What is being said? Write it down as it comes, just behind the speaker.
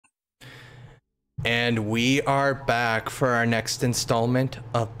And we are back for our next installment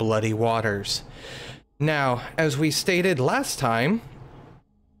of Bloody Waters. Now, as we stated last time,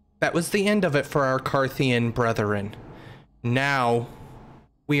 that was the end of it for our Carthian brethren. Now,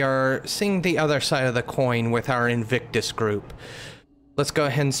 we are seeing the other side of the coin with our Invictus group. Let's go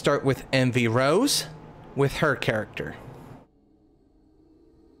ahead and start with EnvyRose, with her character.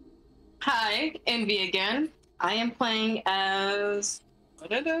 Hi, Envy again. I am playing as... what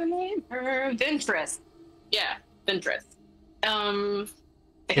did I name her? Ventress. Yeah, Ventress. I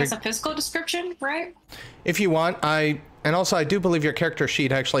guess a physical description, right? If you want, and also I do believe your character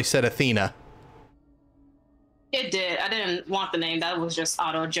sheet actually said Athena. It did. I didn't want the name. That was just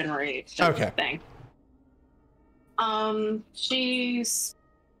auto-generated thing. She's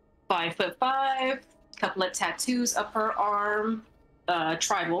 5'5", couple of tattoos up her arm,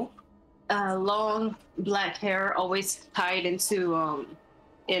 tribal, long black hair, always tied into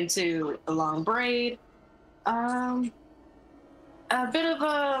a long braid. A bit of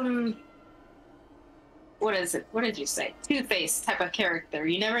what is it? What did you say? Two-faced type of character.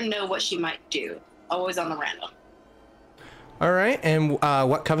 You never know what she might do. Always on the random. All right, and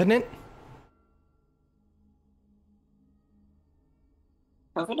what covenant?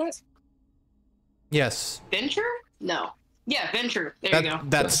 Covenant? Yes. Venture? No. Yeah, Venture. There you go.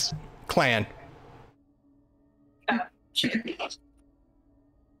 That's clan.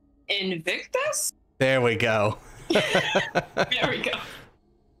 Invictus? There we go. There we go.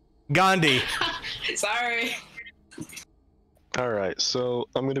 Gandhi. Sorry. Alright, so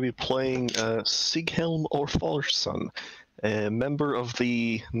I'm going to be playing Sigehelm Orfarsson, a member of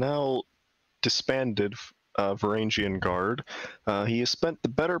the now disbanded Varangian Guard. He has spent the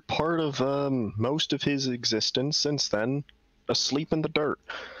better part of most of his existence since then asleep in the dirt.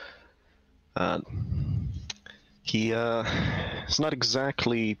 He is not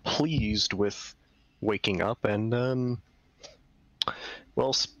exactly pleased with waking up and,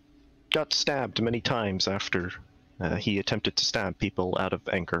 well, got stabbed many times after he attempted to stab people out of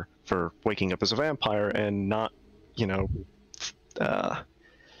anger for waking up as a vampire and not, you know,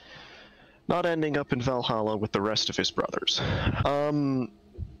 not ending up in Valhalla with the rest of his brothers.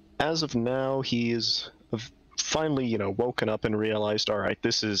 As of now, he is finally, you know, woken up and realized, all right,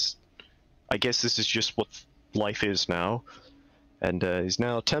 I guess this is just what life is now, and is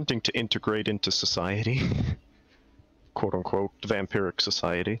now attempting to integrate into society, quote-unquote, vampiric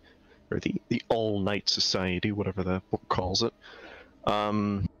society, or the all-night society, whatever that book calls it.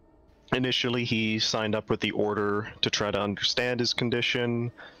 Initially, he signed up with the Order to try to understand his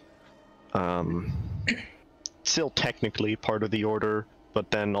condition. Still technically part of the Order,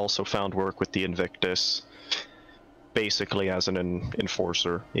 but then also found work with the Invictus, basically as an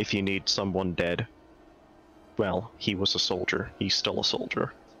enforcer. If you need someone dead, well, he was a soldier. He's still a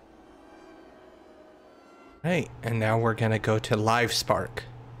soldier. Right, and now we're gonna go to Livespark.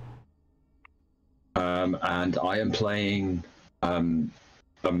 And I am playing a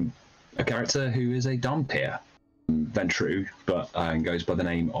character who is a Dhampir, Ventru, but goes by the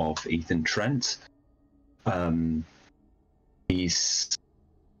name of Ethan Trent. He's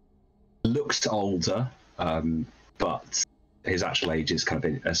looks older, but his actual age is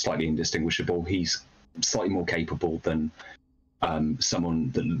kind of slightly indistinguishable. He's slightly more capable than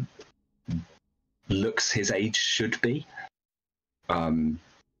someone that looks his age should be.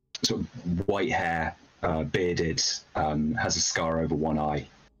 Sort of white hair, bearded, has a scar over one eye,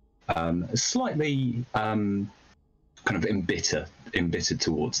 slightly kind of embittered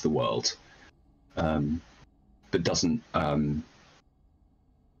towards the world, but doesn't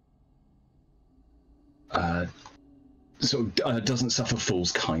doesn't suffer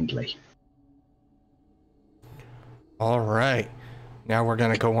fools kindly. All right, now we're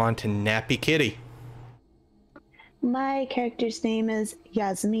gonna go on to Nyappykitty. My character's name is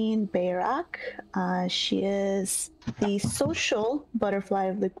Yasmin Bayrak. She is the social butterfly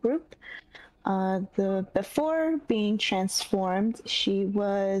of the group. Before being transformed, she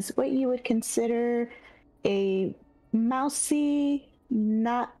was what you would consider a mousy,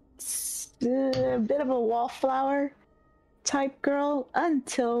 not a bit of a wallflower type girl,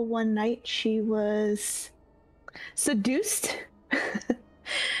 until one night she was seduced.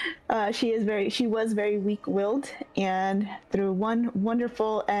 She was very weak-willed, and through one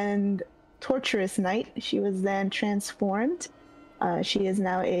wonderful and torturous night, she was then transformed. She is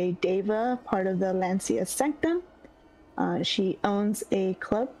now a Deva, part of the Lancia Sanctum. She owns a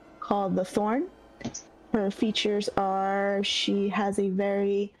club called The Thorn. Her features are she has a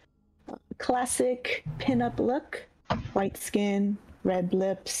very classic pin-up look, white skin, red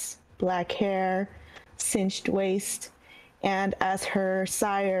lips, black hair, cinched waist, and as her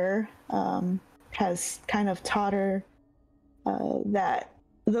sire, has kind of taught her that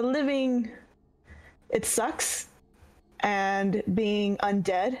the living, it sucks, and being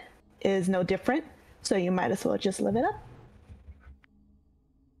undead is no different. So you might as well just live it up.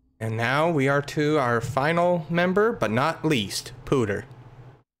 And now we are to our final member, but not least, Pooter.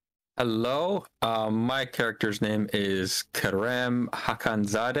 Hello, my character's name is Kerem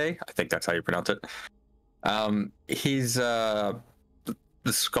Hakanzadeh. I think that's how you pronounce it. He's the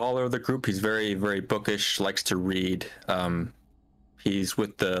scholar of the group. He's very, very bookish, likes to read. He's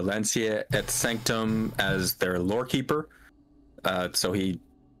with the Lancia et Sanctum as their lore keeper. So he,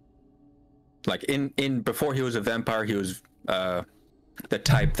 like before he was a vampire, he was the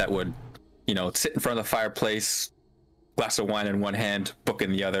type that would, sit in front of the fireplace, glass of wine in one hand, book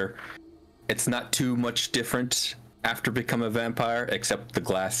in the other. It's not too much different after become a vampire, except the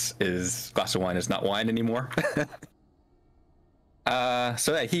glass of wine is not wine anymore.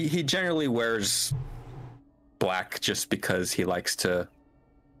 So yeah, he generally wears black just because he likes to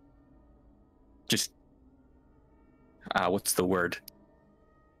what's the word?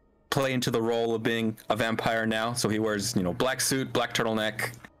 Play into the role of being a vampire now. So he wears, black suit, black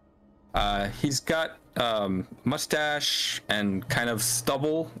turtleneck. He's got mustache and kind of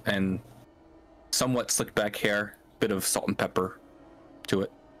stubble and somewhat slicked back hair, bit of salt and pepper to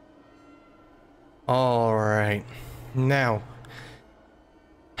it. All right. Now,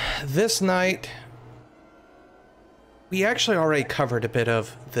 this night, we actually already covered a bit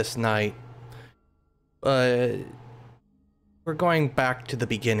of this night. We're going back to the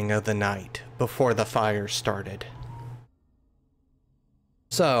beginning of the night, before the fire started.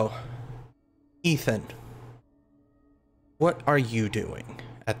 So, Ethan, what are you doing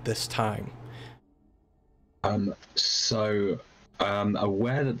at this time? Aware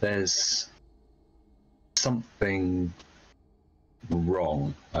that there's something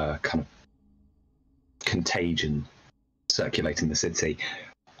wrong, kind of contagion circulating the city,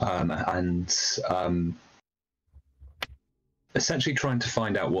 and essentially trying to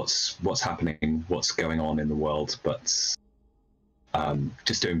find out what's happening, what's going on in the world, but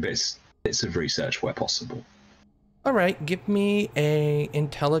just doing bits of research where possible. All right, give me a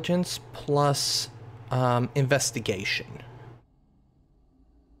intelligence plus investigation.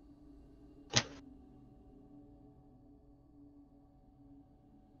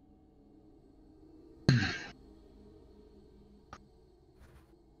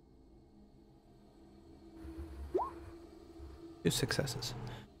 Two successes.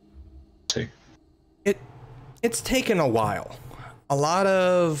 Two. It's taken a while. A lot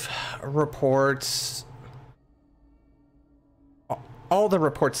of reports, all the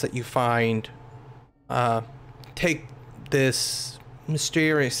reports that you find take this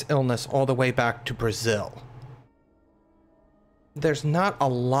mysterious illness all the way back to Brazil. There's not a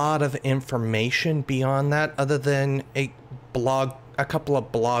lot of information beyond that other than a couple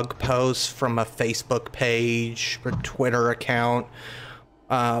of blog posts from a Facebook page or Twitter account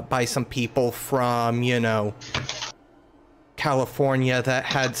by some people from, California that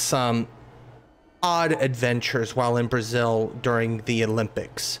had some odd adventures while in Brazil during the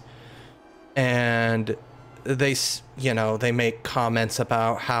Olympics. And they make comments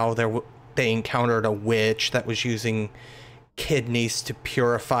about how they encountered a witch that was using kidneys to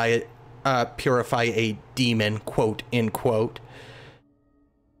purify a demon, quote unquote.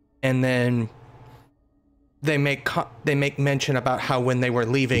 And then they make mention about how when they were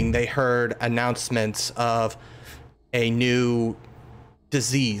leaving, they heard announcements of a new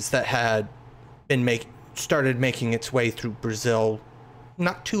disease that had started making its way through Brazil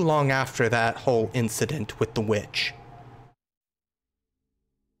not too long after that whole incident with the witch.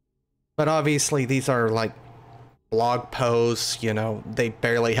 But obviously these are like blog posts, they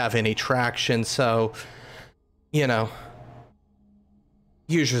barely have any traction, so,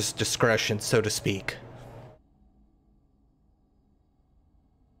 user's discretion, so to speak.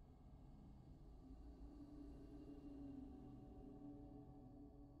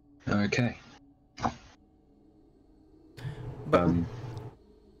 Okay. Go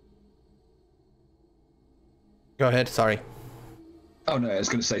ahead, sorry. Oh no, I was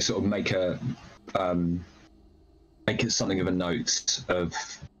going to say sort of make it something of a note of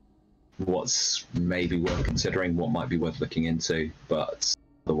what's maybe worth considering, what might be worth looking into, but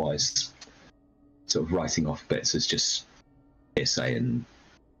otherwise sort of writing off bits is just hearsay and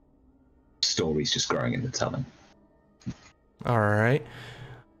stories just growing in the telling. All right.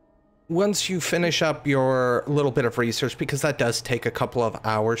 Once you finish up your little bit of research, because that does take a couple of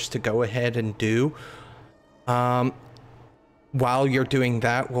hours to go ahead and do, while you're doing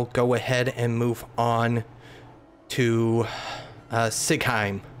that, we'll go ahead and move on to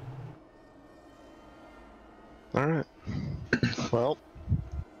Sigehelm. Alright. Well,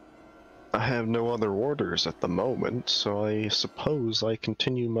 I have no other orders at the moment, so I suppose I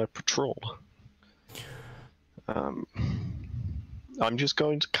continue my patrol. I'm just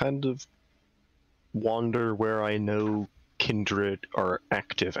going to kind of wander where I know kindred are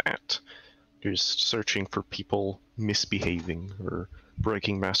active at. Just searching for people misbehaving or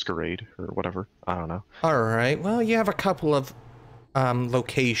breaking masquerade or whatever. I don't know. Alright, well, you have a couple of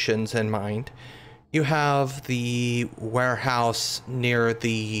locations in mind. You have the warehouse near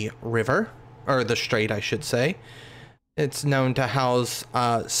the river, or the strait, I should say. It's known to house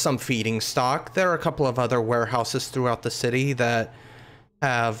some feeding stock. There are a couple of other warehouses throughout the city that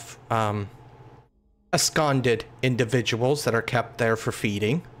have absconded individuals that are kept there for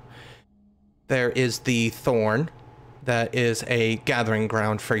feeding. There is the Thorn, that is a gathering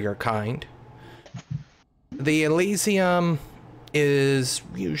ground for your kind. The Elysium is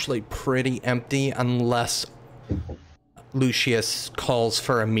usually pretty empty unless Lucius calls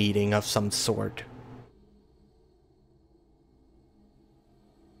for a meeting of some sort.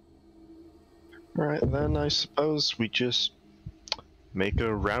 Right, then I suppose we just make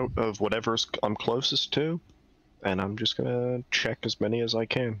a route of whatever's I'm closest to, and I'm just gonna check as many as I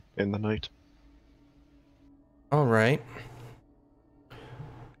can in the night. Alright.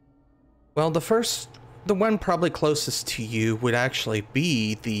 Well, the one probably closest to you would actually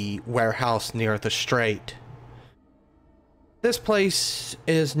be the warehouse near the strait. This place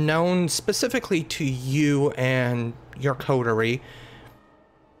is known specifically to you and your coterie,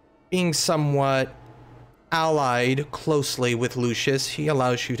 being somewhat allied closely with Lucius. He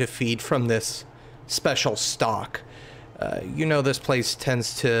allows you to feed from this special stock. You know, this place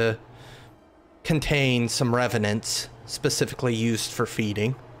tends to contain some revenants specifically used for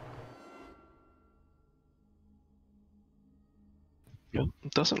feeding. Yep,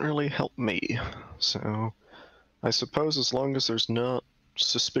 it doesn't really help me, so I suppose as long as there's not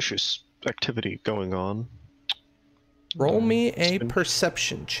suspicious activity going on. Roll me a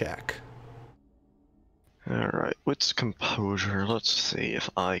perception check. Alright, wits composure. Let's see if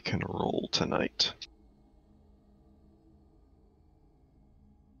I can roll tonight.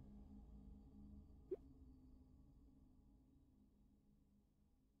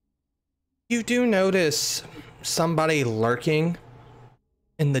 You do notice somebody lurking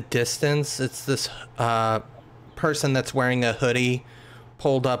in the distance. It's this person that's wearing a hoodie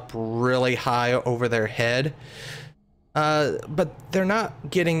pulled up really high over their head. But they're not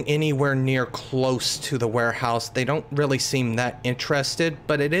getting anywhere near close to the warehouse. They don't really seem that interested,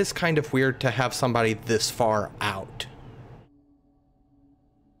 but it is kind of weird to have somebody this far out.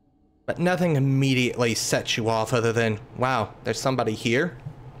 But nothing immediately sets you off other than, wow, there's somebody here?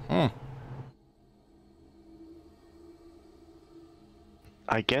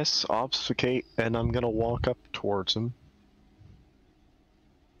 I guess obfuscate, and I'm gonna walk up towards him.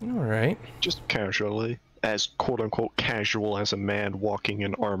 Alright. Just casually. As quote-unquote casual as a man walking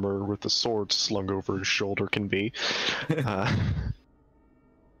in armor with a sword slung over his shoulder can be.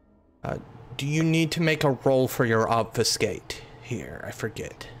 Do you need to make a roll for your obfuscate here? I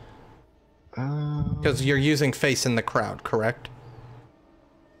forget. Because you're using face in the crowd, correct?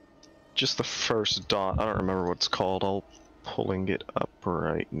 Just the first dot. I don't remember what it's called. I'll pulling it up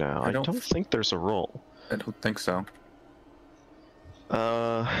right now. I don't think there's a roll. I don't think so.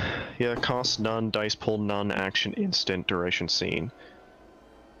 Yeah, cost none, dice pool none, action instant, duration scene.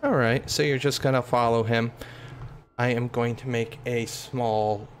 Alright, so you're just gonna follow him. I am going to make a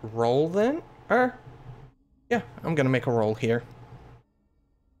small roll then. Yeah, I'm gonna make a roll here.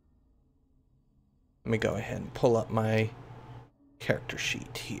 Let me go ahead and pull up my character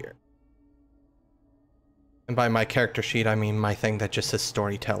sheet here. And by my character sheet, I mean my thing that just says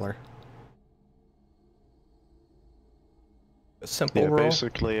Storyteller. A simple roll.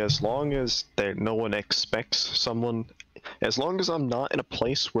 Basically, as long as no one expects someone, as long as I'm not in a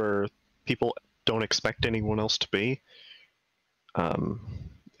place where people don't expect anyone else to be,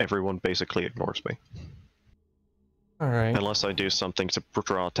 everyone basically ignores me. Alright. Unless I do something to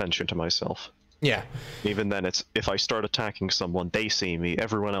draw attention to myself. Yeah. Even then, it's if I start attacking someone, they see me.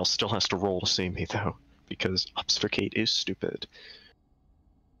 Everyone else still has to roll to see me, though, because obfuscate is stupid.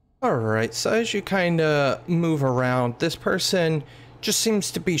 Alright, so as you kind of move around, this person just seems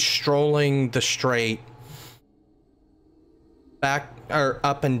to be strolling the strait back or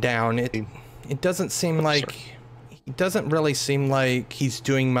up and down. It doesn't seem like he doesn't really seem like he's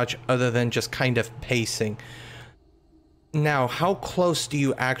doing much other than just kind of pacing. Now, how close do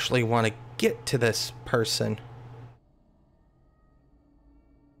you actually want to get to this person?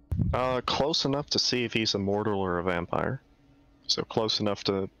 Close enough to see if he's a mortal or a vampire. So close enough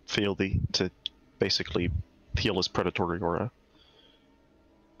to feel to basically heal his predatory aura.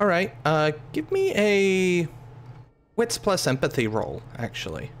 All right. Give me a wits plus empathy roll,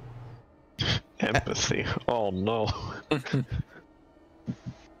 actually. Empathy. Oh no.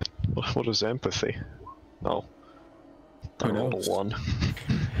 What is empathy? Oh. I Who rolled knows? a 1.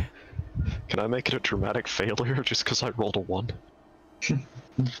 Can I make it a dramatic failure just because I rolled a 1?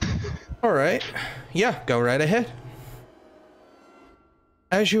 All right. Yeah, go right ahead.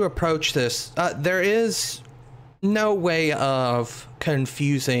 As you approach this, there is no way of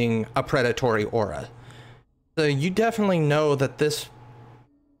confusing a predatory aura. So you definitely know that this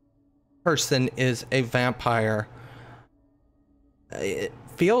person is a vampire. It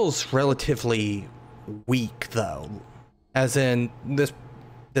feels relatively weak, though. As in,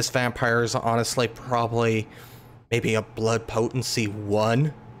 this vampire is honestly probably maybe a blood potency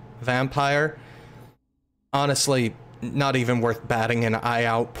 1 vampire. Honestly, not even worth batting an eye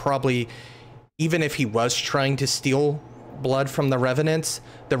out. Probably, even if he was trying to steal blood from the Revenants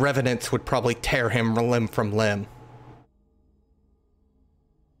would probably tear him limb from limb.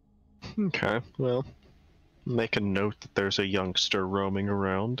 Okay, well, make a note that there's a youngster roaming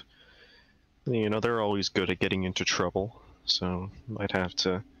around. You know, they're always good at getting into trouble, so might have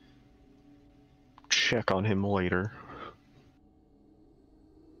to check on him later.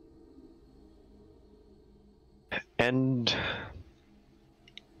 And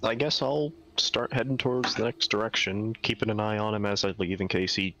I guess I'll start heading towards the next direction, keeping an eye on him as I leave in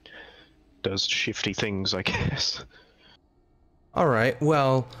case he does shifty things, I guess. All right,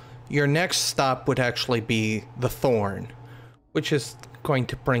 well, your next stop would actually be the Thorn, which is going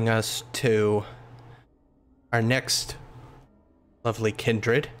to bring us to our next lovely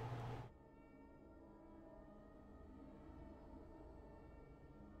kindred.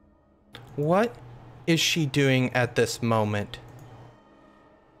 What is she doing at this moment?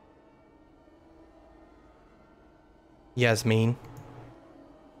 Yasmin?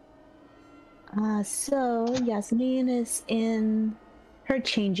 So Yasmin is in her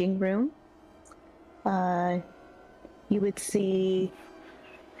changing room. You would see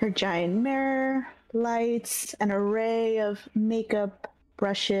her giant mirror, lights, an array of makeup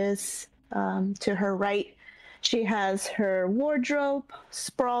brushes. To her right, she has her wardrobe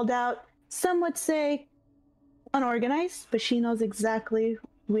sprawled out. Some would say unorganized, but she knows exactly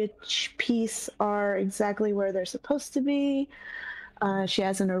which piece are exactly where they're supposed to be. She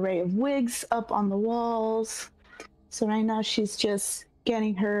has an array of wigs up on the walls. So right now she's just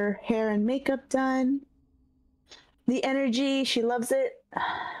getting her hair and makeup done. The energy, she loves it.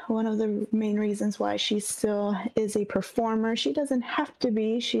 One of the main reasons why she still is a performer. She doesn't have to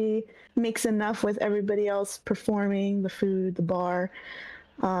be. She makes enough with everybody else performing, the food, the bar.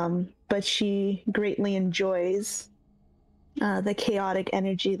 But she greatly enjoys the chaotic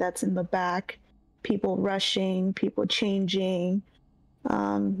energy that's in the back. People rushing, people changing,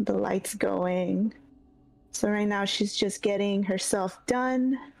 the lights going. So right now she's just getting herself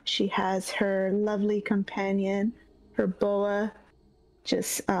done. She has her lovely companion, her boa,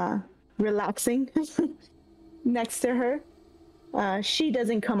 just relaxing next to her. She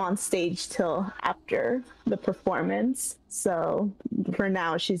doesn't come on stage till after the performance. So for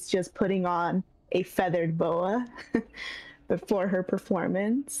now, she's just putting on a feathered boa before her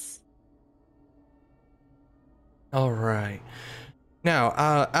performance. All right. Now,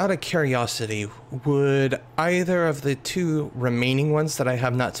 out of curiosity, would either of the 2 remaining ones that I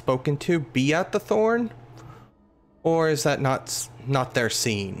have not spoken to be at the Thorn? Or is that not their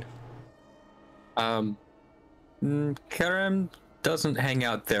scene? Kerem doesn't hang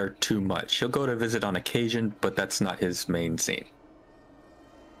out there too much. He'll go to visit on occasion, but that's not his main scene.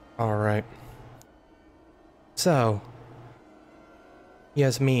 All right. So,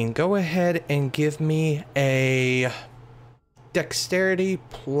 Yasmin, go ahead and give me a dexterity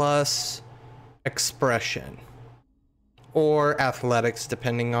plus expression. Or athletics,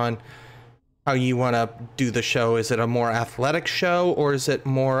 depending on how you want to do the show. Is it a more athletic show, or is it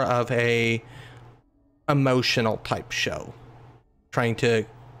more of a emotional type show? Trying to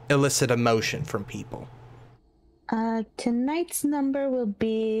elicit emotion from people. Tonight's number will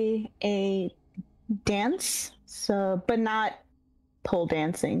be a dance, so but not pole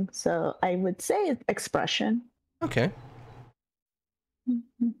dancing. So I would say expression. Okay.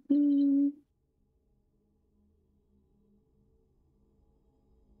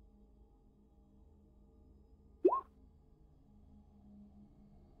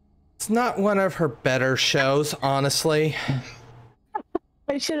 It's not one of her better shows, honestly.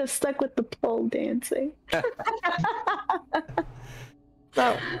 I should have stuck with the pole dancing.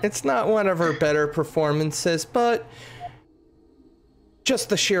 No, it's not one of her better performances, but just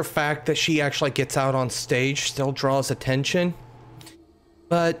the sheer fact that she actually gets out on stage still draws attention.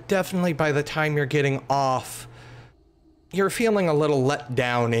 But definitely by the time you're getting off, you're feeling a little let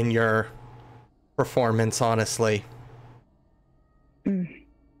down in your performance, honestly.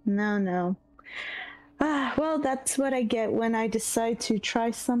 No. Well, that's what I get when I decide to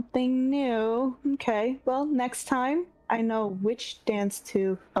try something new. Okay, well, next time I know which dance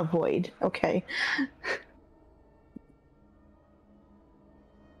to avoid. Okay.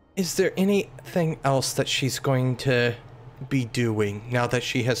 Is there anything else that she's going to be doing now that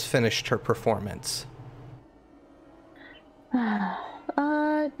she has finished her performance? No,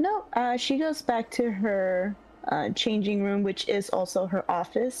 she goes back to her changing room, which is also her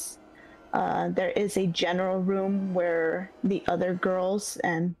office. There is a general room where the other girls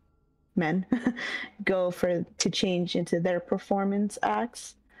and men go to change into their performance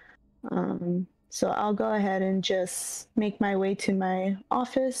acts. So I'll go ahead and just make my way to my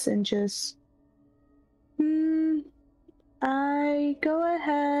office and just I go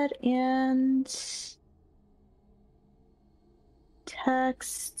ahead and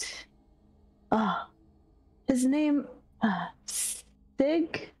text his name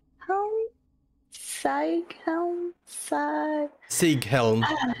Sigehelm? Sigehelm.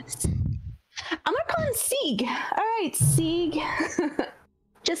 I'm gonna call him Sieg. Alright, Sieg.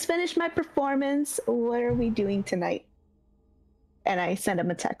 Just finished my performance. What are we doing tonight? And I send him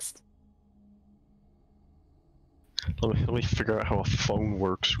a text. Let me figure out how a phone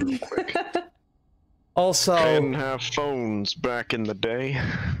works real quick. Also, I didn't have phones back in the day.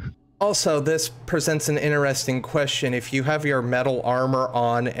 Also, this presents an interesting question. If you have your metal armor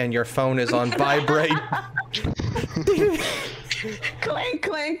on and your phone is on vibrate... Clank,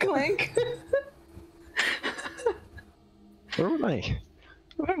 clank, clank. Where would I?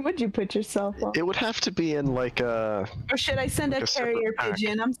 Where would you put yourself on? It would have to be in like a... Or should I send like a a separate carrier pack.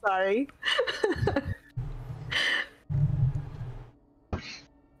 pigeon? I'm sorry.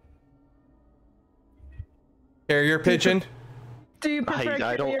 Carrier pigeon? Do you prefer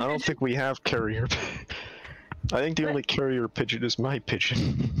I don't think we have carrier. I think the only carrier pigeon is my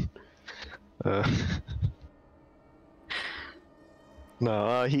pigeon.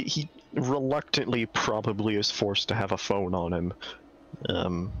 No, he reluctantly probably is forced to have a phone on him.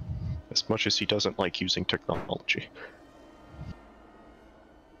 As much as he doesn't like using technology.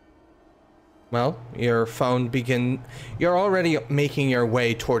 Well, your phone you're already making your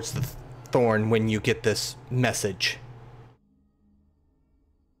way towards the thorn when you get this message.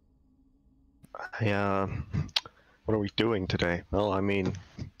 Yeah. What are we doing today? Well, I mean,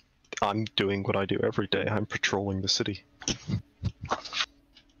 I'm doing what I do every day. I'm patrolling the city.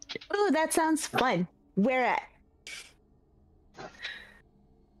 Ooh, that sounds fun. Where at?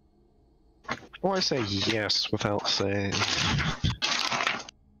 Or I say yes without saying...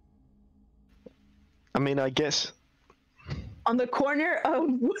 I mean, I guess... On the corner of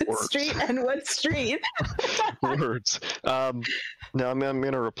Wood Words. Street and Wood Street. Words. No, I'm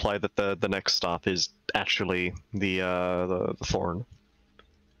gonna reply that the next stop is actually the Thorn,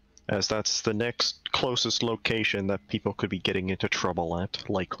 as that's the next closest location that people could be getting into trouble at,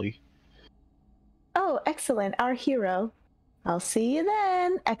 likely. Oh, excellent. Our hero. I'll see you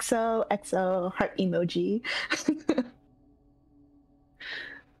then. XO, heart emoji.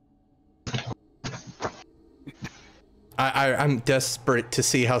 I'm desperate to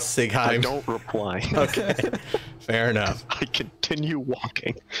see how I Sigehelm... don't reply. Okay, fair enough. I continue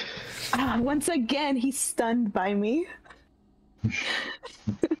walking. Once again, he's stunned by me. Yeah,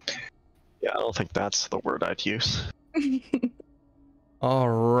 I don't think that's the word I'd use.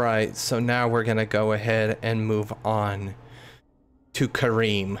 Alright, so now we're gonna go ahead and move on to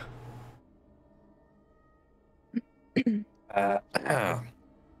Kerem.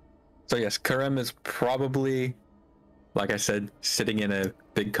 So yes, Kerem is probably, like I said, sitting in a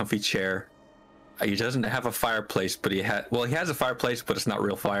big comfy chair. He doesn't have a fireplace, but he has a fireplace, but it's not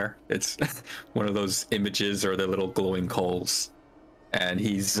real fire. It's one of those images or the little glowing coals. And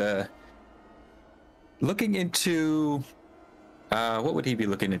he's looking into what would he be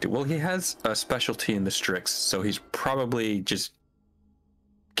looking into? Well, he has a specialty in the Strix, so he's probably just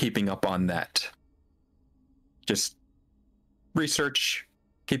keeping up on that. Just research,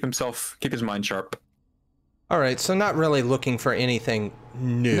 keep his mind sharp. Alright, so not really looking for anything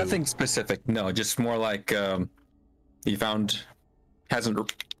new. Nothing specific, no, just more like he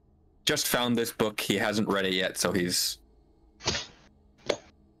just found this book, he hasn't read it yet, so he's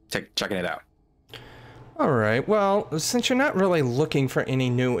checking it out. Alright, well, since you're not really looking for any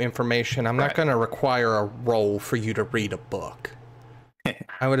new information, I'm not going to require a roll for you to read a book.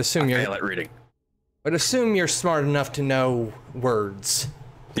 I would assume I fail at reading. But assume you're smart enough to know words.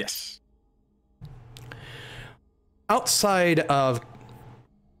 Yes. Outside of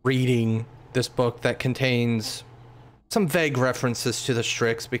reading this book that contains some vague references to the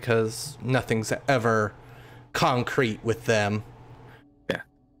Strix, because nothing's ever concrete with them. Yeah.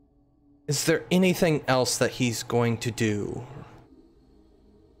 Is there anything else that he's going to do?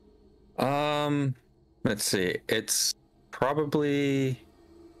 Let's see. It's probably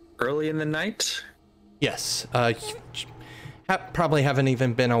early in the night. Yes. Probably haven't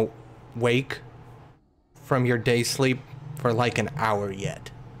even been awake from your day sleep for like an hour yet.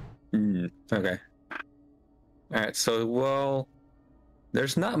 Okay. Alright, so, well,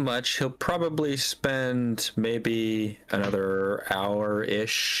 there's not much. He'll probably spend maybe another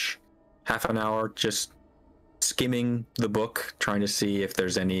hour-ish, half an hour, just skimming the book, trying to see if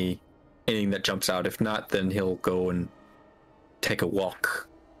there's anything that jumps out. If not, then he'll go and take a walk.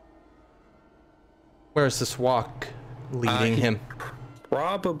 Where's this walk leading him?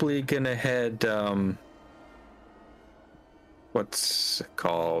 Probably gonna head, what's it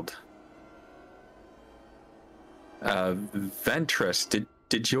called? Ventress.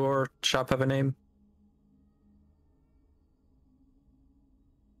 Did your shop have a name?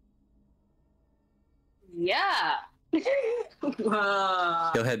 Yeah. He'll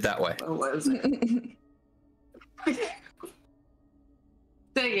head that way. What was it?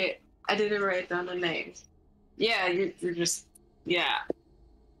 Dang it. I didn't write down the names. Yeah, you're just, yeah.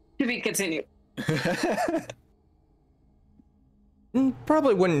 To be continued.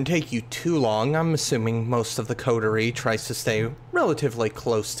 Probably wouldn't take you too long. I'm assuming most of the coterie tries to stay relatively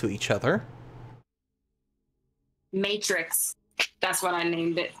close to each other. Matrix. That's what I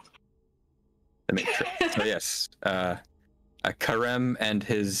named it. The Matrix. So yes, Kerem and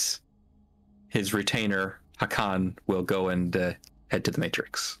his retainer Hakan will go and head to the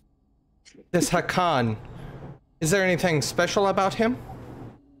Matrix. This Hakan, is there anything special about him?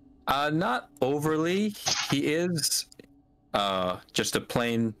 Not overly. He is just a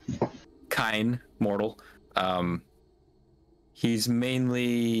plain, kind mortal. He's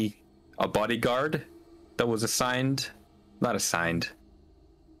mainly a bodyguard that was not assigned.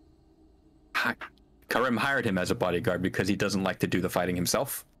 Kerem hired him as a bodyguard because he doesn't like to do the fighting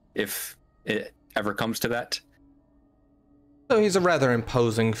himself, if it ever comes to that. So he's a rather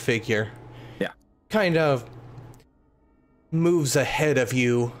imposing figure. Yeah. Kind of moves ahead of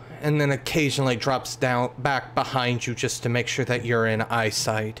you and then occasionally drops down back behind you just to make sure that you're in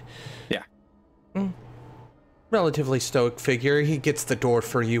eyesight. Yeah. Relatively stoic figure. He gets the door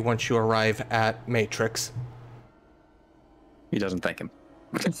for you once you arrive at Matrix. He doesn't thank him.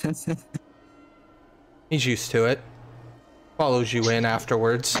 He's used to it. Follows you in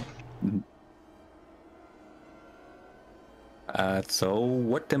afterwards. So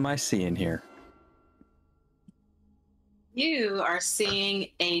what am I seeing here? You are seeing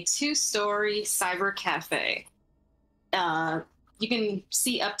a 2-story cyber cafe. You can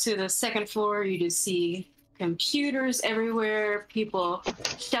see up to the second floor. You just see computers everywhere, people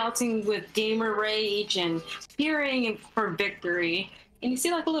shouting with gamer rage and cheering for victory. And you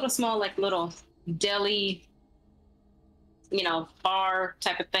see like a little deli, bar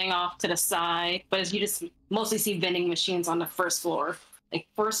type of thing off to the side. But you just mostly see vending machines on the first floor. Like,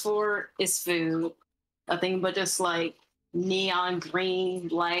 first floor is food. Nothing but just like neon green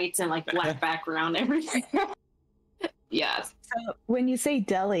lights and like black background everything. Yeah. So when you say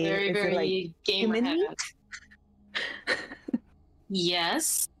deli, Very, is very it like gamer mini? head.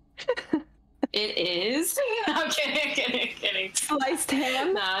 Yes. It is. I'm kidding. Sliced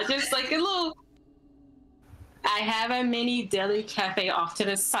ham? Nah, just like a little. I have a mini deli cafe off to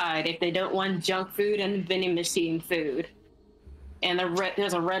the side if they don't want junk food and vending machine food. And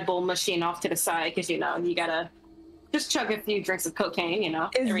there's a Red Bull machine off to the side because, you gotta just chug a few drinks of cocaine, Is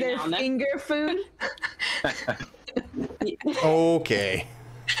every there now and then. finger food? Okay.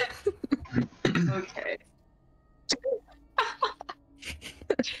 Okay.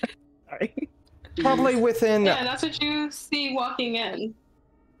 Sorry. Probably within... Yeah, that's what you see walking in.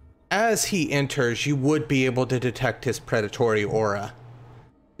 As he enters, you would be able to detect his predatory aura.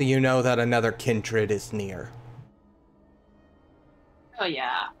 So you know that another kindred is near. Oh,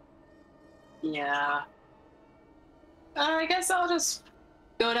 yeah. Yeah. I guess I'll just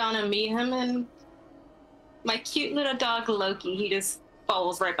go down and meet him, and my cute little dog Loki, he just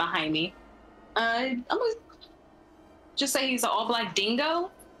follows right behind me. I'm gonna just say he's an all-black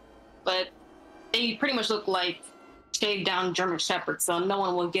dingo, but they pretty much look like shaved down German shepherds, so no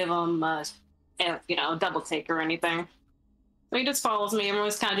one will give him a double take or anything. So he just follows me.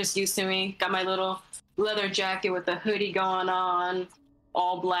 Everyone's kind of just used to me. Got my little leather jacket with the hoodie going on.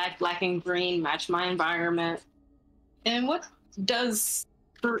 all black, black and green, match my environment. And what does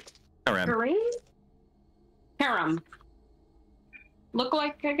Kerem. Kerem look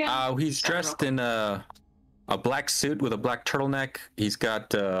like again? He's dressed in a black suit with a black turtleneck. He's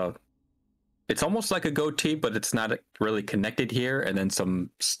got it's almost like a goatee, but it's not really connected here. And then some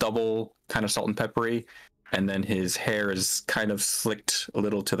stubble, kind of salt and peppery. And then his hair is kind of slicked a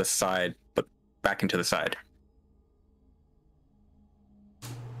little to the side, but back into the side.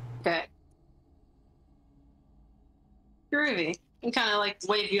 Okay. Groovy. And kind of like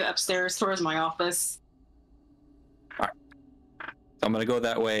wave you upstairs towards my office. All right. So I'm going to go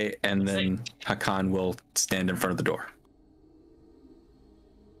that way, and then Hakan will stand in front of the door.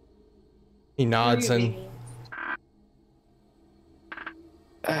 He nods and...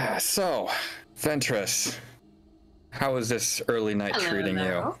 So, Ventress, how is this early night treating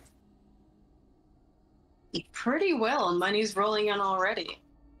you? Pretty well. Money's rolling in already.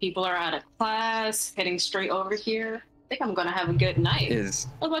 People are out of class, heading straight over here. I think I'm gonna have a good night.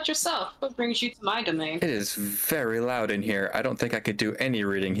 What about yourself? What brings you to my domain? It is very loud in here. I don't think I could do any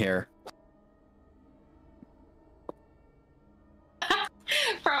reading here.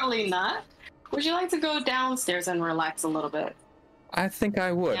 Probably not. Would you like to go downstairs and relax a little bit? I think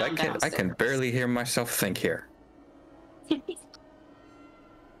I would. I can Downstairs. barely hear myself think here. Yeah,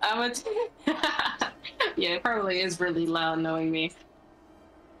 it probably is really loud knowing me.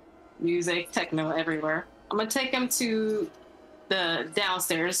 Music, techno everywhere. I'm gonna take him to the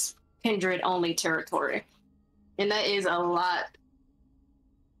downstairs, kindred only territory. And that is a lot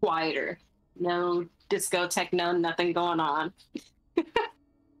quieter. No disco, techno, nothing going on.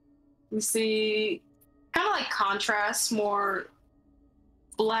 You see, kind of like contrast, more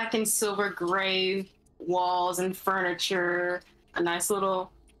black and silver gray walls and furniture, a nice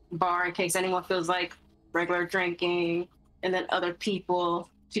little bar in case anyone feels like regular drinking, and then other people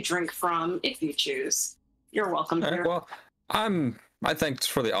to drink from if you choose. You're welcome here. Well, I thanks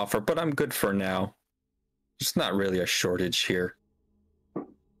for the offer, but I'm good for now. It's not really a shortage here.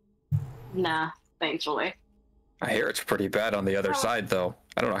 Nah, thankfully. I hear it's pretty bad on the other side, though.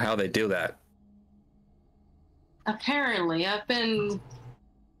 I don't know how they do that. Apparently, I've been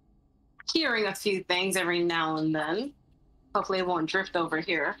hearing a few things every now and then. Hopefully it won't drift over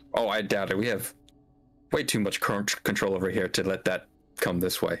here. Oh, I doubt it. We have way too much control over here to let that come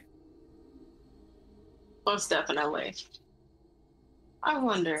this way. Most definitely. I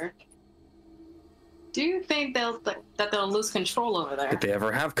wonder, do you think that they'll lose control over there? Did they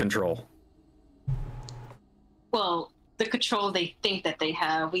ever have control? Well, the control they think that they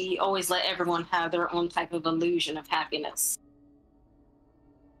have. We always let everyone have their own type of illusion of happiness.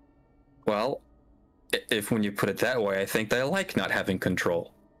 Well, if when you put it that way, I think they like not having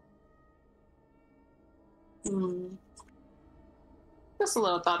control. Just a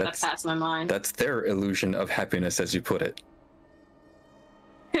little thought that passed my mind. That's their illusion of happiness, as you put it.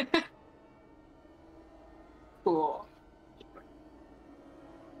 Cool.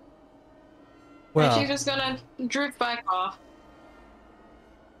 Well, And she's just gonna drift back off.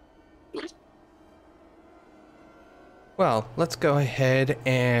 well, let's go ahead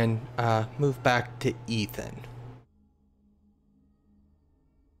and move back to Ethan.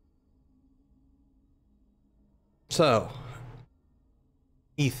 So,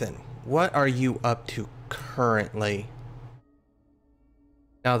 Ethan, what are you up to currently?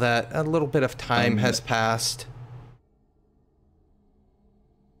 Now that a little bit of time has passed.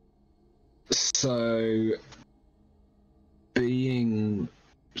 So, being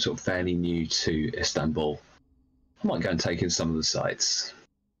sort of fairly new to Istanbul, I might go and take in some of the sights.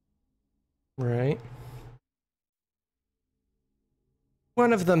 Right.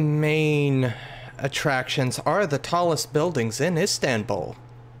 One of the main attractions are the tallest buildings in Istanbul.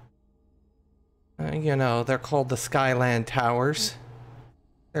 You know, they're called the Skyland Towers.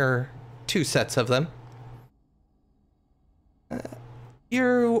 There are 2 sets of them.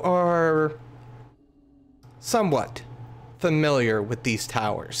 You are somewhat familiar with these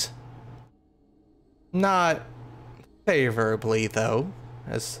towers. Not favorably, though,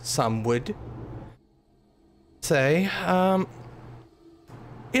 as some would say.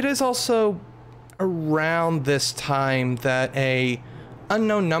 It is also around this time that a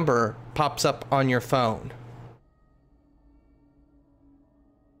unknown number pops up on your phone.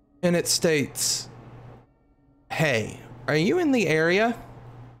 And it states, "Hey, are you in the area?"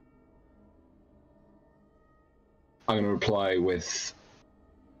 I'm going to reply with,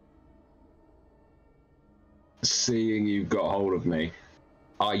 "Seeing you've got hold of me,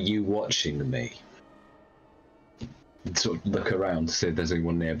 are you watching me?" Sort of look around to see if there's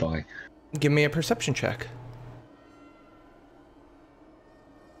anyone nearby. Give me a perception check.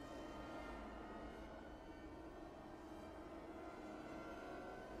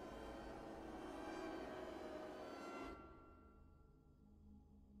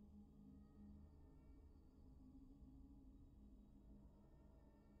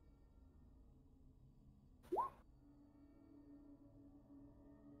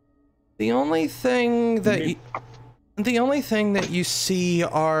 The only thing that you see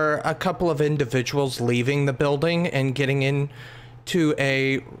are a couple of individuals leaving the building and getting into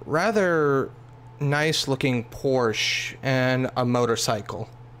a rather nice looking Porsche and a motorcycle.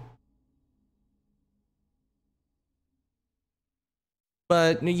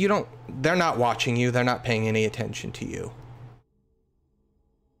 But they're not watching you, they're not paying any attention to you.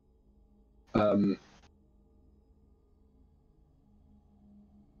 In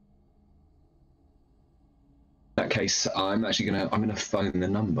that case, I'm gonna phone the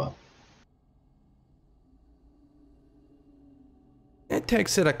number. It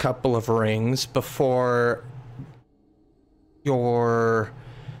takes it a couple of rings before your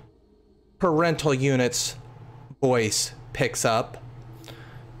parental unit's voice picks up.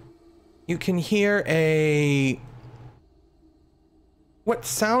 You can hear what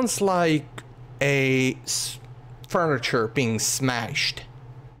sounds like furniture being smashed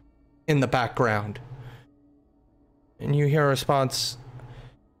in the background. And you hear a response,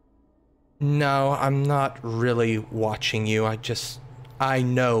 "No, I'm not really watching you. I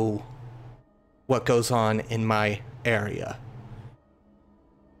know what goes on in my area.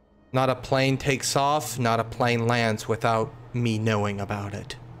 Not a plane takes off, not a plane lands without me knowing about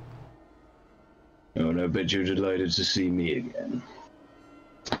it." Oh, and I bet you're delighted to see me again.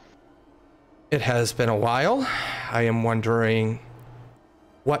 It has been a while. I am wondering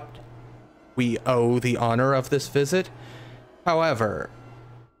what we owe the honor of this visit. However,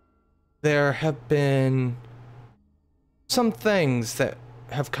 there have been some things that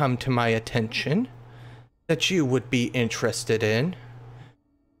have come to my attention that you would be interested in.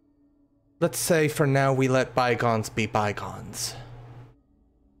 Let's say for now we let bygones be bygones.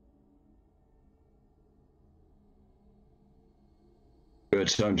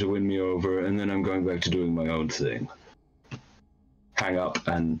 It's time to win me over, and then I'm going back to doing my own thing. Hang up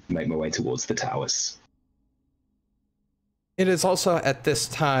and make my way towards the towers. It is also at this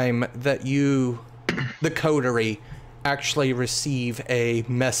time that you, the coterie, actually receive a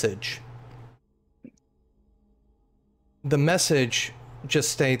message. The message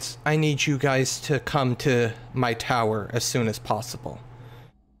just states, "I need you guys to come to my tower as soon as possible."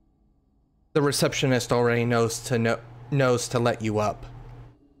 The receptionist already knows to let you up.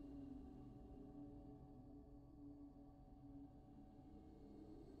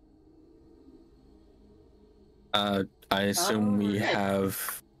 I assume we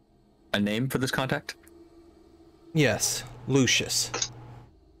have a name for this contact? Yes, Lucius.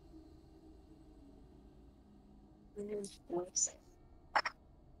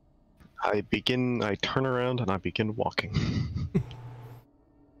 I turn around and I begin walking.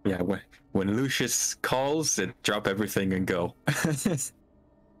 Yeah, when Lucius calls, drop everything and go.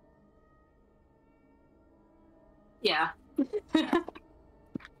 Yeah.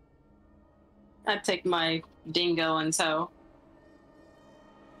 I'd take my dingo and tow.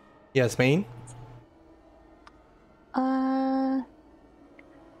 Yasmin? I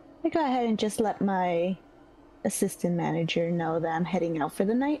go ahead and just let my assistant manager know that I'm heading out for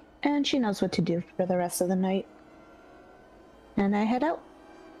the night, and she knows what to do for the rest of the night. And I head out.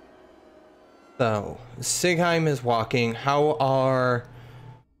 So, Sigehelm is walking. How are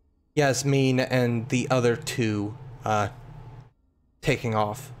Yasmin and the other two taking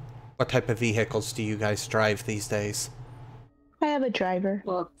off? What type of vehicles do you guys drive these days? I have a driver.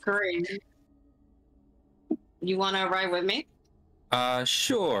 Well, great. You want to ride with me?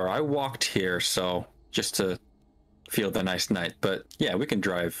 Sure. I walked here, so just to feel the nice night. But yeah, we can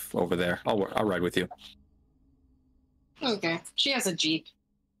drive over there. I'll ride with you. Okay. She has a Jeep.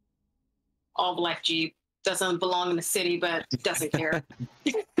 All black Jeep. Doesn't belong in the city, but doesn't care.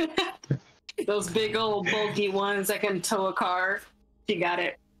 Those big old bulky ones that can tow a car. She got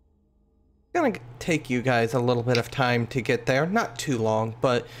it. It's gonna take you guys a little bit of time to get there. Not too long,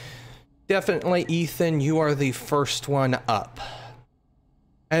 but definitely, Ethan, you are the first one up.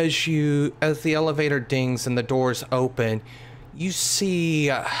 As the elevator dings and the doors open, you see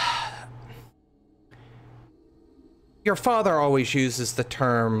your father always uses the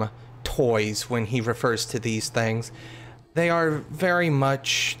term toys when he refers to these things. They are very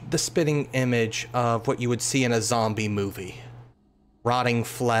much the spitting image of what you would see in a zombie movie. Rotting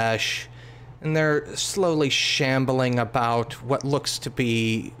flesh, and they're slowly shambling about what looks to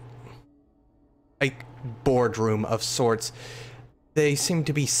be a boardroom of sorts. They seem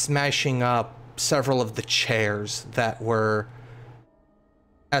to be smashing up several of the chairs that were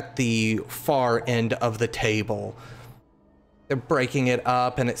at the far end of the table. They're breaking it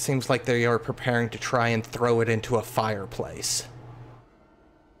up, and it seems like they are preparing to try and throw it into a fireplace.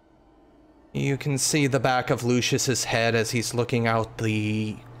 You can see the back of Lucius's head as he's looking out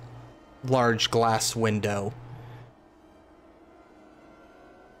the large glass window.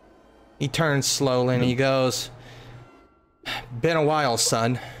 He turns slowly and he goes, "Been a while,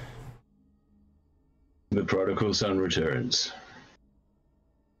 son." The prodigal son returns.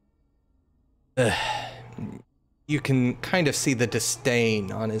 You can kind of see the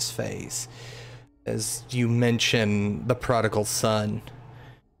disdain on his face as you mention the prodigal son.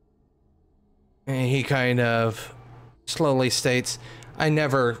 And he kind of slowly states, I'll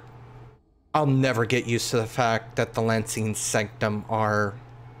never get used to the fact that the Lancine Sanctum are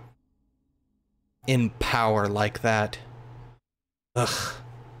in power like that. Ugh.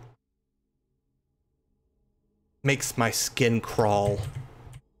 Makes my skin crawl.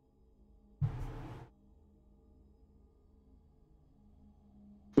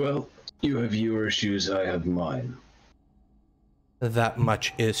 Well, you have your issues, I have mine. That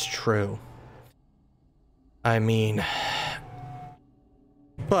much is true. I mean,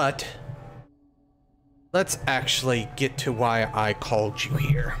 but let's actually get to why I called you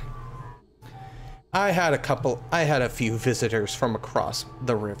here. I had a few visitors from across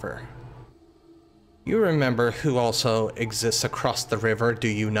the river. You remember who also exists across the river, do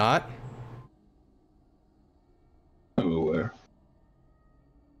you not? I'm aware.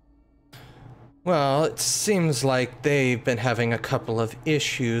 Well, it seems like they've been having a couple of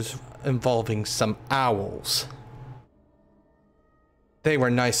issues involving some owls. They were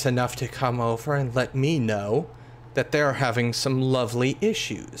nice enough to come over and let me know that they're having some lovely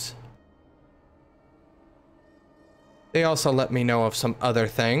issues. They also let me know of some other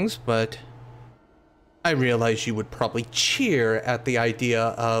things, but I realize you would probably cheer at the idea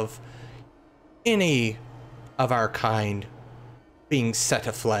of any of our kind being set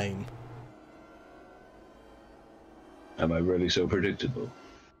aflame. Am I really so predictable?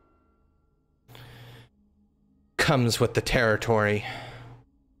 Comes with the territory.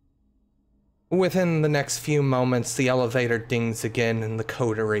 Within the next few moments, the elevator dings again and the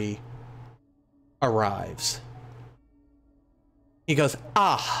coterie arrives. He goes,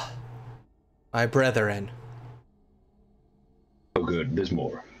 "Ah, my brethren." Oh good, there's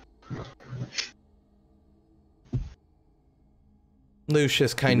more.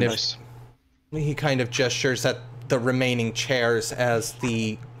 Lucius kind of gestures at the remaining chairs as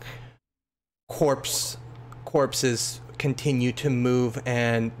the corpses continue to move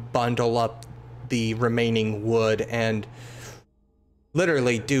and bundle up the remaining wood and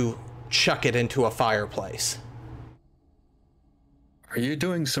literally do chuck it into a fireplace. Are you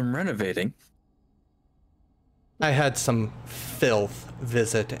doing some renovating? I had some filth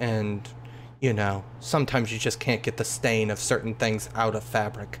visit and, you know, sometimes you just can't get the stain of certain things out of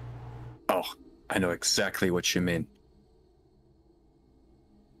fabric. Oh, I know exactly what you mean.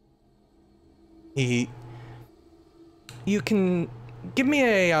 You can give me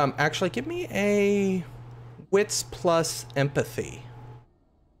a, actually give me a wits plus empathy.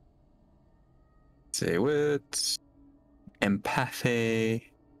 Say wits,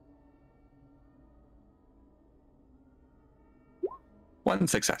 empathy. 1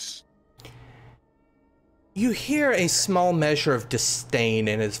 success. You hear a small measure of disdain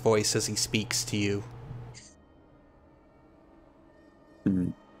in his voice as he speaks to you.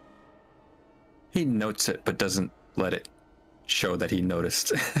 He notes it, but doesn't let it show that he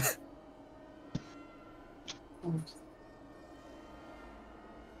noticed.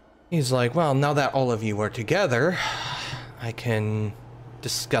 He's like, well, now that all of you are together, I can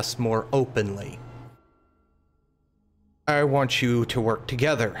discuss more openly. I want you to work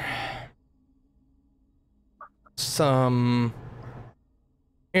together. Some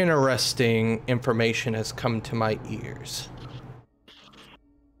interesting information has come to my ears.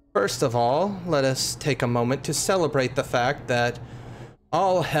 First of all, let us take a moment to celebrate the fact that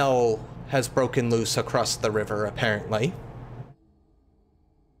all hell has broken loose across the river, apparently.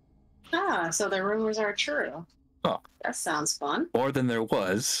 Ah, so the rumors are true. Oh. That sounds fun. More than there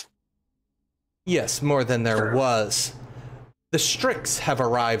was. Yes, more than there was. The Strix have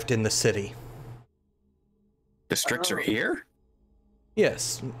arrived in the city. The Strix are here?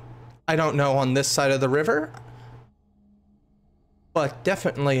 Yes. I don't know on this side of the river, but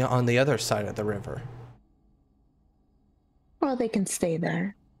definitely on the other side of the river. Well, they can stay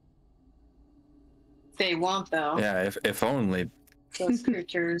there. They won't, though. Yeah, if only. Those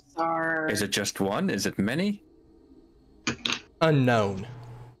creatures are... Is it just one? Is it many? Unknown.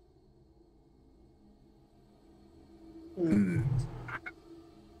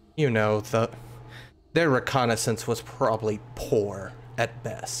 You know, their reconnaissance was probably poor at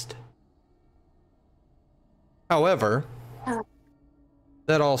best. However,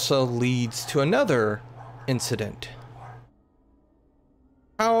 that also leads to another incident.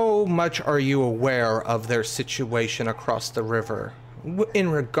 how much are you aware of their situation across the river in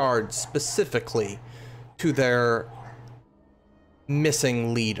regards specifically to their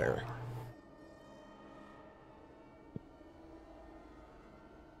missing leader?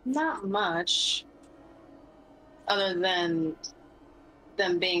 Not much. Other than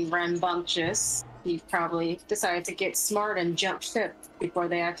them being rambunctious, he probably decided to get smart and jump ship before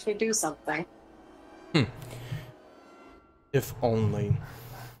they actually do something. If only.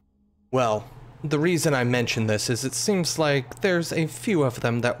 Well, the reason I mention this is it seems like there's a few of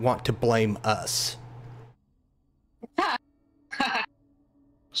them that want to blame us.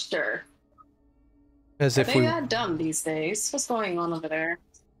 Sure. As Are if they we... that dumb these days? What's going on over there?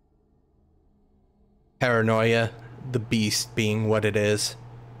 Paranoia, the beast being what it is.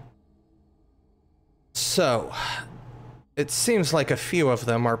 So, it seems like a few of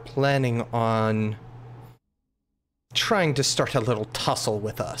them are planning on trying to start a little tussle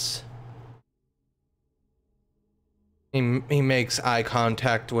with us. He makes eye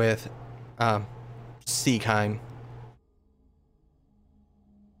contact with Sigehelm.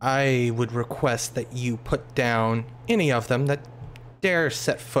 I would request that you put down any of them that dare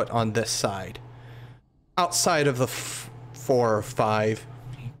set foot on this side. Outside of the 4 or 5,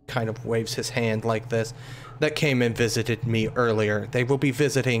 he kind of waves his hand like this, that came and visited me earlier. They will be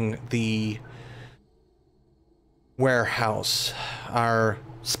visiting the warehouse, our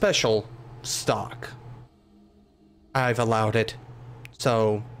special stock. I've allowed it,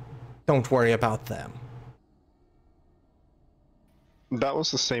 so don't worry about them. That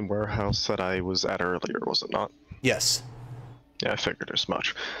was the same warehouse that I was at earlier, was it not? Yes. Yeah, I figured as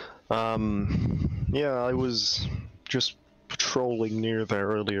much. Yeah, I was just patrolling near there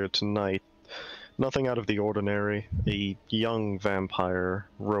earlier tonight. Nothing out of the ordinary. A young vampire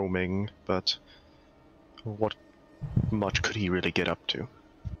roaming, but what much could he really get up to?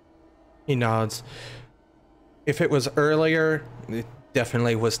 He nods. If it was earlier, it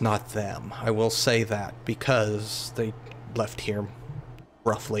definitely was not them. I will say that, because they left here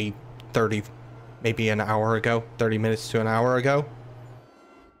roughly 30, maybe an hour ago, 30 minutes to an hour ago.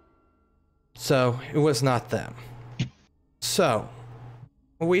 So, it was not them. So,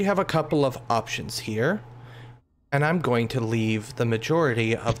 we have a couple of options here, and I'm going to leave the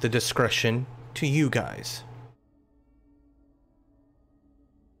majority of the discretion to you guys.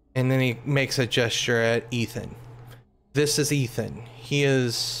 And then he makes a gesture at Ethan. This is Ethan. He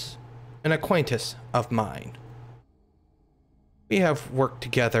is an acquaintance of mine. We have worked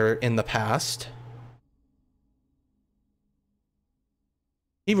together in the past.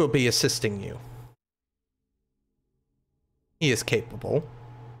 He will be assisting you. He is capable.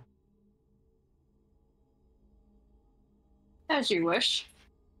 As you wish.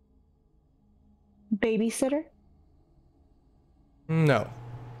 Babysitter? No.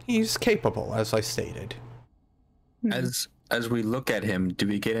 He's capable, as I stated. As we look at him, do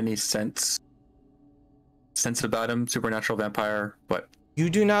we get any sense about him? Supernatural vampire? What? You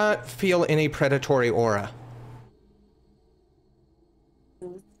do not feel any predatory aura.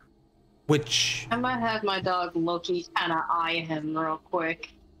 Which... I might have my dog Loki kind of eye him real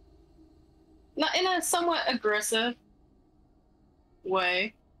quick. Not in a somewhat aggressive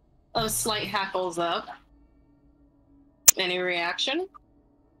way. A slight hackles up. Any reaction?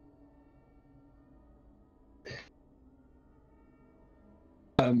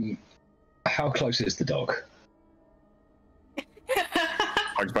 How close is the dog?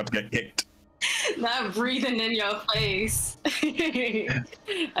 I was about to get kicked. Not breathing in your face.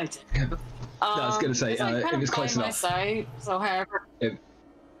 I do. I was going to say, like if it's close enough. Sight, so however. If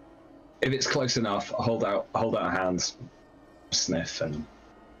it's close enough, hold out hands, sniff, and.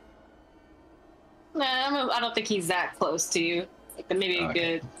 Nah, I don't think he's that close to you. Like maybe a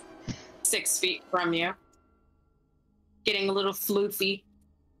Okay. good 6 feet from you. Getting a little floofy.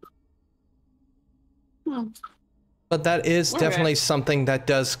 But that is Okay. definitely something that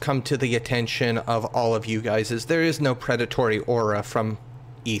does come to the attention of all of you guys, is there is no predatory aura from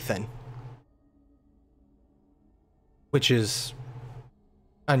Ethan. Which is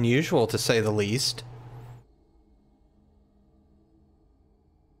unusual, to say the least.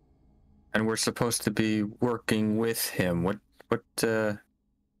 And we're supposed to be working with him. What does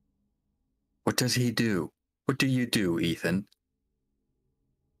he do? What do you do, Ethan?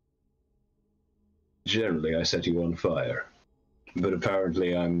 Generally, I set you on fire. But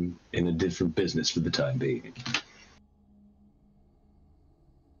apparently I'm in a different business for the time being.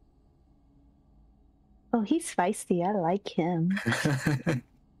 Oh, he's feisty. I like him.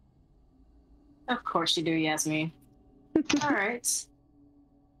 Of course you do, Yasmin. All right.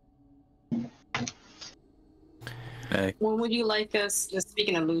 Hey. When would you like us, just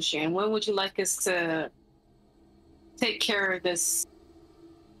speaking of Lucian, when would you like us to take care of this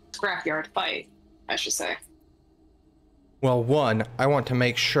scrapyard fight, I should say? Well, one, I want to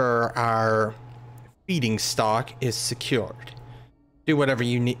make sure our feeding stock is secured. Do whatever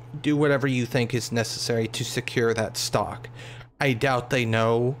you need, do whatever you think is necessary to secure that stock. I doubt they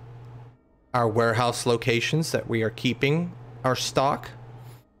know our warehouse locations that we are keeping our stock,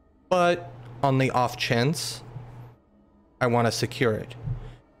 but on the off chance, I want to secure it.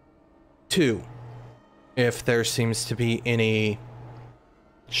 Two, if there seems to be any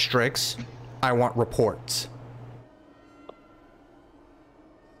strix, I want reports.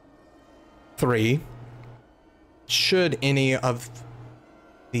 3, should any of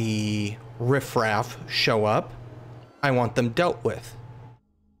the riffraff show up, I want them dealt with.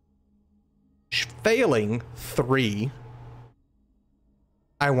 Failing 3,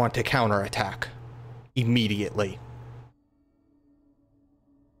 I want to counterattack immediately.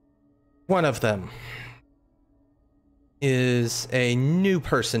 One of them is a new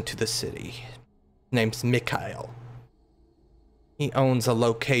person to the city, named Mikhail. He owns a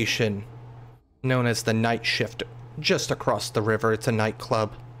location known as the Night Shift, just across the river. It's a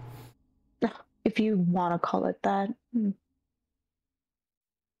nightclub. If you want to call it that.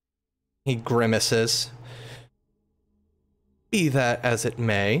 He grimaces. Be that as it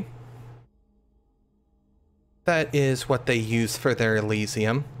may, that is what they use for their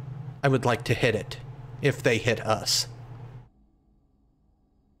Elysium. I would like to hit it, if they hit us.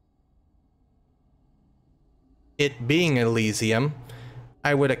 It being Elysium,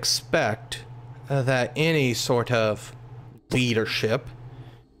 I would expect that any sort of leadership,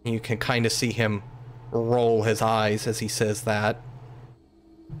 you can kind of see him roll his eyes as he says that,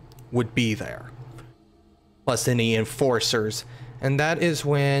 would be there. Plus any enforcers. And that is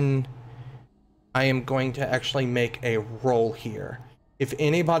when I am going to actually make a roll here. If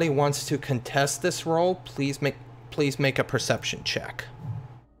anybody wants to contest this roll, please make a perception check.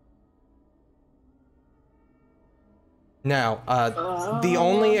 Now, the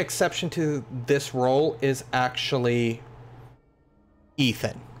only exception to this roll is actually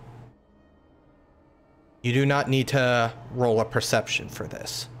Ethan. You do not need to roll a perception for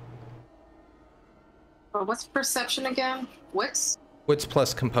this. What's perception again? Wits? Wits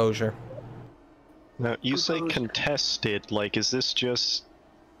plus composure. Now, you say contested, like, is this just...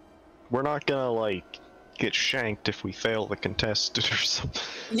 We're not gonna, like, get shanked if we fail the contested or something.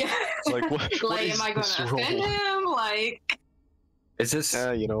 Yeah. Like, what Like, is am I this gonna offend roll? him? Like... Is this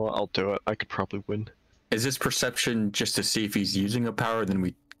You know what, I'll do it. I could probably win. is this perception just to see if he's using a power, then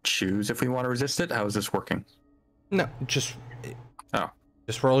we choose if we want to resist it? How is this working? No, just Oh.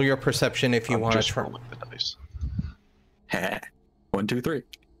 roll your perception if you I'm want just to try. rolling the dice. 1, 2, 3.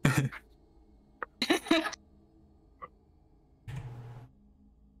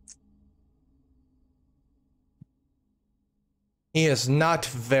 He is not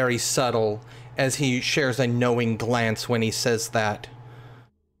very subtle as he shares a knowing glance when he says that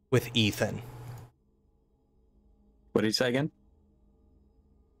with Ethan. What did he say again?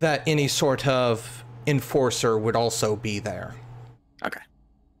 That any sort of enforcer would also be there. Okay.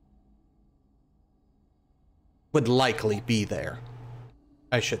 Would likely be there.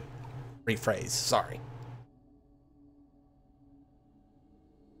 I should rephrase, sorry.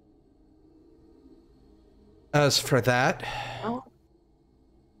 As for that,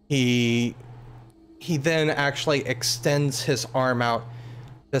 he then actually extends his arm out,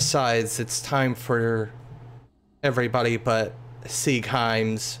 decides it's time for everybody but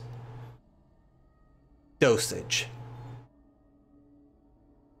Sigehelm's dosage.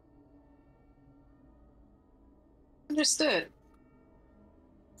 Understood.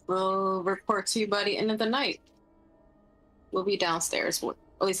 We'll report to you by the end of the night. We'll be downstairs.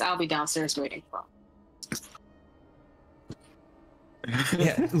 At least I'll be downstairs waiting for him.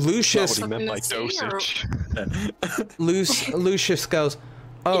 Yeah, Not Lucius. what he meant by Something to dosage. Lucius goes,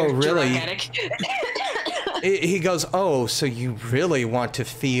 "Oh, You're a really?" drug addict. He goes, "Oh, so you really want to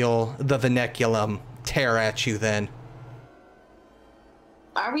feel the Veneculum tear at you then?"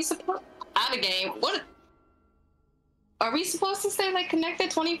 Are we supposed out of game? What? Are we supposed to stay like connected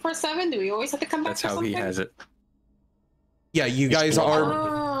 24/7? Do we always have to come back? That's for how he something? has it. Yeah, you guys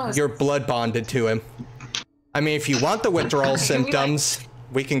are. You're blood bonded to him. I mean, if you want the withdrawal symptoms,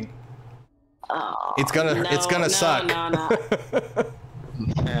 we can. Oh, It's gonna suck. No.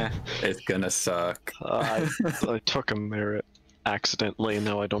 It's gonna suck. I took a merit accidentally, and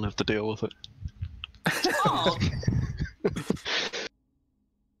now I don't have to deal with it. Oh.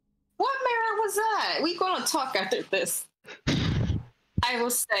 What mirror was that? We gonna talk after this. I will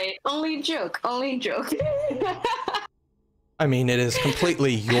say, only joke, only joke. I mean, it is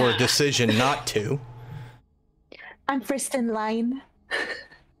completely your decision not to. I'm first in line.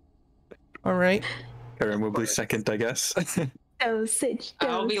 All right. Kerem will be second, I guess. Dosage.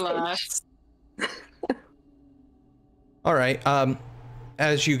 I'll be last. All right.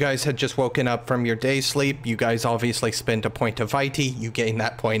 As you guys had just woken up from your day sleep, you guys obviously spent a point of Vitae. You gain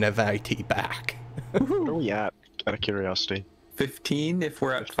that point of Vitae back. Where are we at? Out of curiosity. 15 if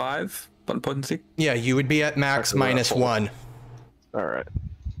we're at 5 potency. Yeah, you would be at max Exactly minus what I 1. All right.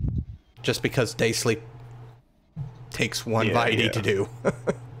 Just because day sleep takes 1 Yeah, Vitae yeah. to do.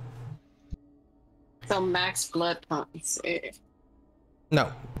 So max blood potency.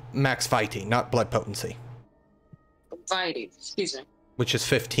 No, max Vitae, not blood potency, Vitae, excuse me. which is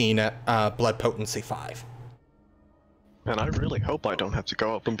 15 at blood potency 5. And I really hope I don't have to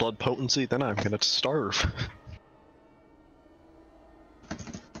go up in blood potency, then I'm gonna starve.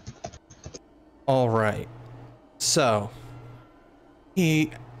 All right. So,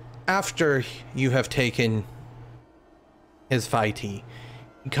 after you have taken his Vitae,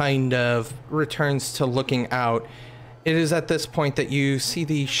 he kind of returns to looking out. It is at this point that you see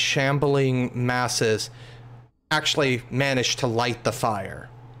the shambling masses actually manage to light the fire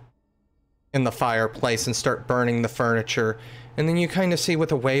in the fireplace and start burning the furniture. And then you kind of see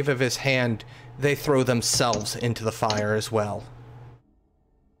with a wave of his hand, they throw themselves into the fire as well.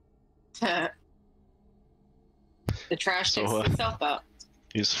 The trash takes So, itself out.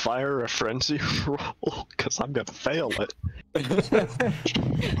 Is fire a frenzy roll? Because I'm gonna fail it.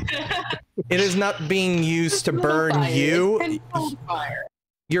 It is not being used to burn Fire. you. It's controlled fire.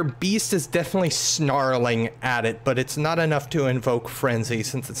 Your beast is definitely snarling at it, but it's not enough to invoke frenzy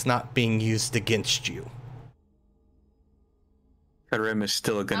since it's not being used against you. Kerem is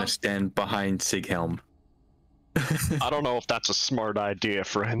still gonna stand behind Sigehelm. I don't know if that's a smart idea,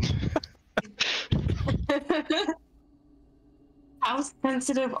 friend. How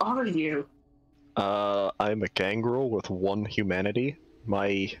sensitive are you? I'm a gangrel with 1 humanity.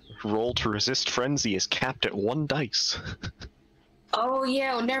 My roll to resist frenzy is capped at 1 dice. Oh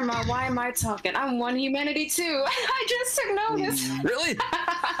yeah, well, never mind. Why am I talking? I'm 1 humanity too. I just took notice. Really?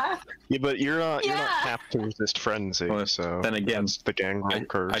 Yeah, but you're not Yeah. capped to resist frenzy, Well, so then again, that's the gangrel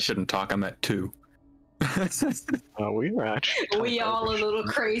curse. I shouldn't talk, I'm at 2. We were actually We all a little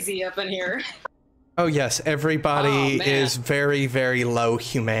crazy up in here. Oh yes, everybody Oh, man. is very, very low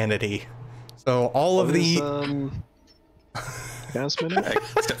humanity. So all of the... Yasmin?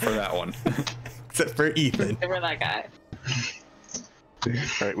 Except for that one. except for Ethan. Remember that guy?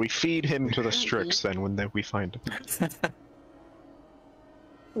 Alright, we feed him to the Strix then when we find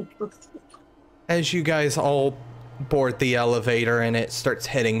him. As you guys all board the elevator and it starts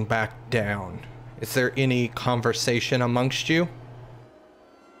heading back down, is there any conversation amongst you?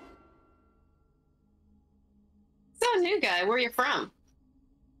 So new guy, where you from?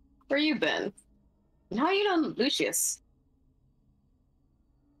 Where you been? And how you done, Lucius?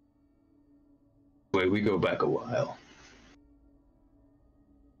 Well, we go back a while.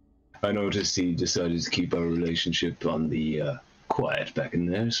 I noticed he decided to keep our relationship on the quiet back in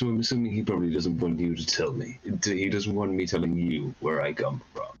there, so I'm assuming he probably doesn't want you to tell me. He doesn't want me telling you where I come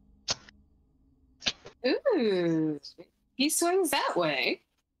from. Ooh, he swings that way.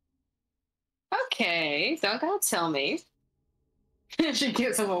 Okay, don't gotta tell me. She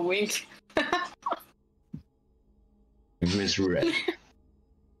gives him a wink. Misread.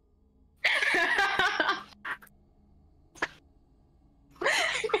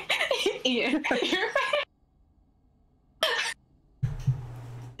 Yeah.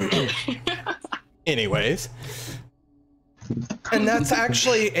 Anyways. And that's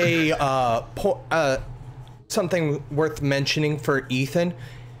actually a something worth mentioning for Ethan.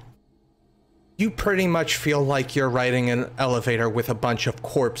 You pretty much feel like you're riding an elevator with a bunch of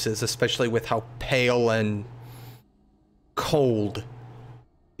corpses, especially with how pale and cold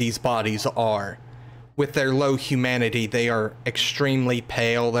these bodies are. With their low humanity, they are extremely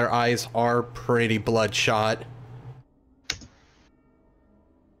pale. Their eyes are pretty bloodshot.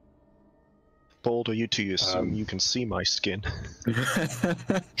 Boulder, you two assume you can see my skin.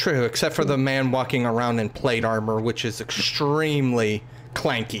 True, except for the man walking around in plate armor, which is extremely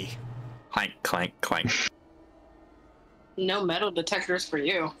clanky. Clank, clank, clank. No metal detectors for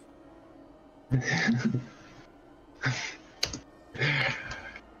you.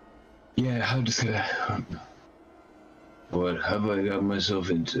 Yeah, how does what have I got myself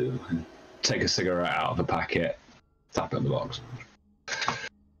into? Take a cigarette out of a packet, tap it on the box.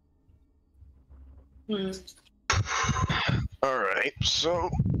 Alright, so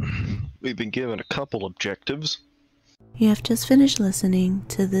we've been given a couple objectives. You have just finished listening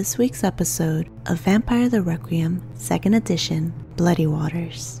to this week's episode of Vampire the Requiem 2nd Edition Bloody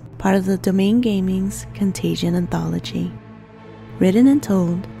Waters, part of the Domain Gaming's Contagion Anthology. Written and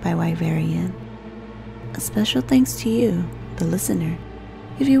told by Wyverian. A special thanks to you, the listener.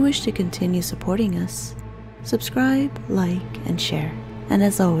 If you wish to continue supporting us, subscribe, like, and share. And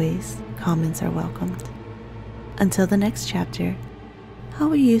as always, comments are welcomed. Until the next chapter, how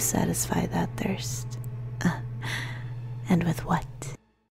will you satisfy that thirst? And with what?